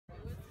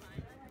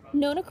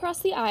Known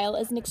across the aisle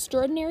as an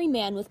extraordinary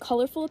man with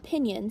colorful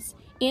opinions,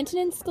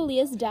 Antonin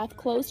Scalia's death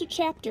closed a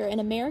chapter in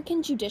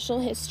American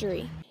judicial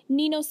history.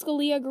 Nino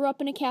Scalia grew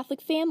up in a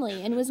Catholic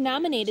family and was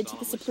nominated to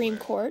the Supreme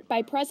Court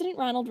by President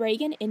Ronald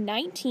Reagan in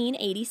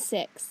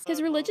 1986.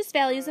 His religious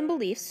values and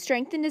beliefs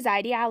strengthened his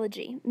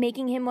ideology,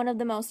 making him one of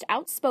the most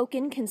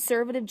outspoken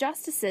conservative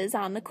justices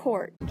on the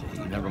court. He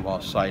never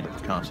lost sight of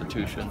the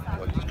Constitution,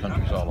 what this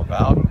country's all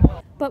about.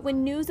 But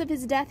when news of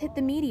his death hit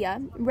the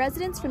media,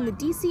 residents from the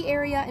D.C.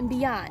 area and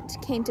beyond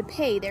came to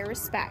pay their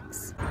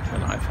respects.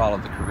 When I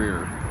followed the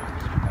career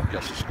of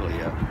Justice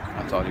Scalia,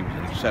 I thought he was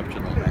an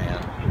exceptional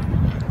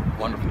man,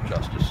 wonderful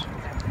justice,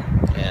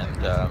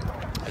 and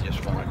I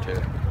just wanted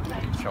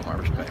to show my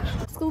respects.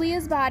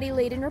 Scalia's body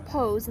laid in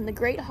repose in the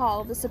Great Hall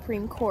of the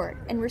Supreme Court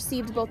and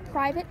received both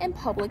private and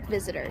public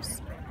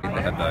visitors. They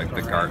had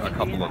the guard, a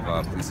couple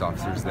of police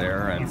officers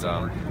there, and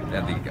they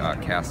had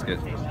the casket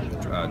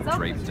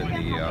draped in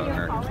the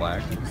American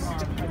flag.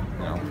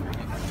 You know,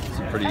 it's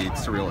a pretty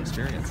surreal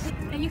experience.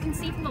 And you can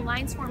see from the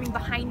lines forming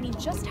behind me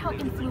just how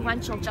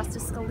influential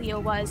Justice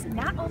Scalia was,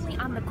 not only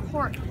on the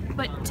court,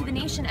 but to the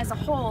nation as a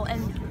whole.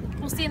 And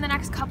we'll see in the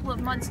next couple of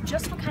months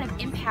just what kind of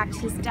impact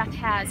his death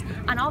has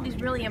on all these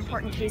really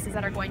important cases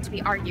that are going to be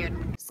argued.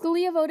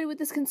 Scalia voted with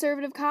his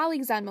conservative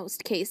colleagues on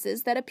most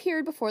cases that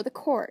appeared before the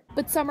court,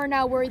 but some are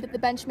now worried that the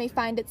bench may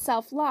find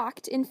itself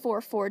locked in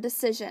 4-4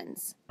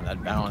 decisions.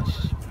 That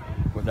balance,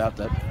 without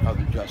that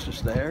other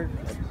justice there,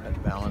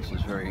 that balance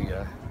is very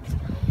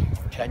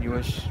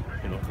tenuous.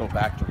 It'll go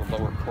back to the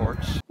lower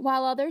courts.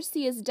 While others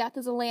see his death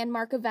as a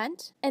landmark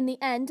event and the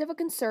end of a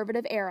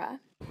conservative era.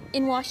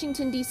 In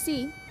Washington,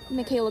 D.C.,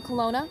 Michaela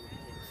Colonna,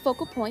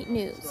 Focal Point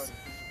News.